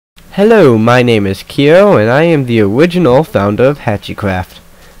Hello, my name is Kyo, and I am the original founder of Hachi.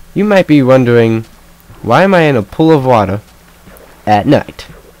 You might be wondering, why am I in a pool of water at night?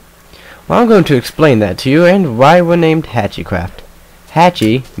 Well, I'm going to explain that to you and why we're named Hachi.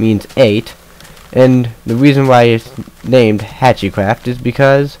 Hachi means 8, and the reason why it's named Hachi is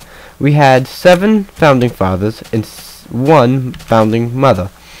because we had 7 founding fathers and 1 founding mother.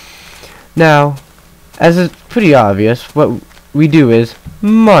 Now, as is pretty obvious, what we do is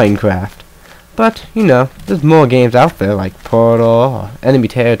Minecraft. But, you know, there's more games out there like Portal or Enemy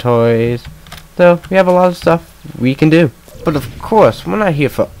Territories. So, we have a lot of stuff we can do. But of course, we're not here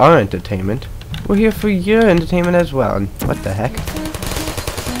for our entertainment. We're here for your entertainment as well. And what the heck?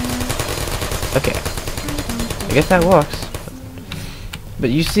 Okay. I guess that works. But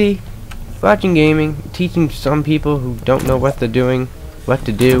you see, watching gaming, teaching some people who don't know what they're doing, what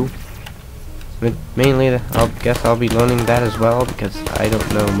to do. But mainly, I guess I'll be learning that as well, because I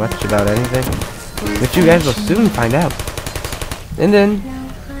don't know much about anything. Which you guys will soon find out. And then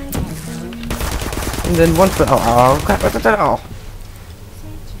once the oh crap, what's that? Oh,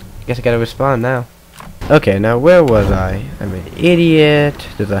 guess I gotta respond now. Okay, now where was I? I'm an idiot.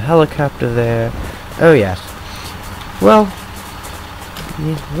 There's a helicopter there. Oh yes. Well,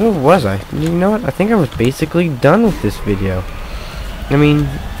 where was I? You know what? I think I was basically done with this video. I mean,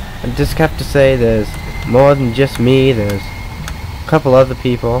 I just have to say there's more than just me. There's a couple other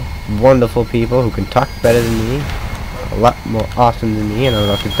people, wonderful people who can talk better than me, a lot more awesome than me, and I'm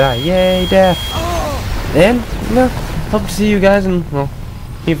about to die. Yay, death! And, you know, hope to see you guys and, well,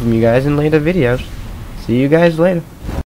 hear from you guys in later videos. See you guys later.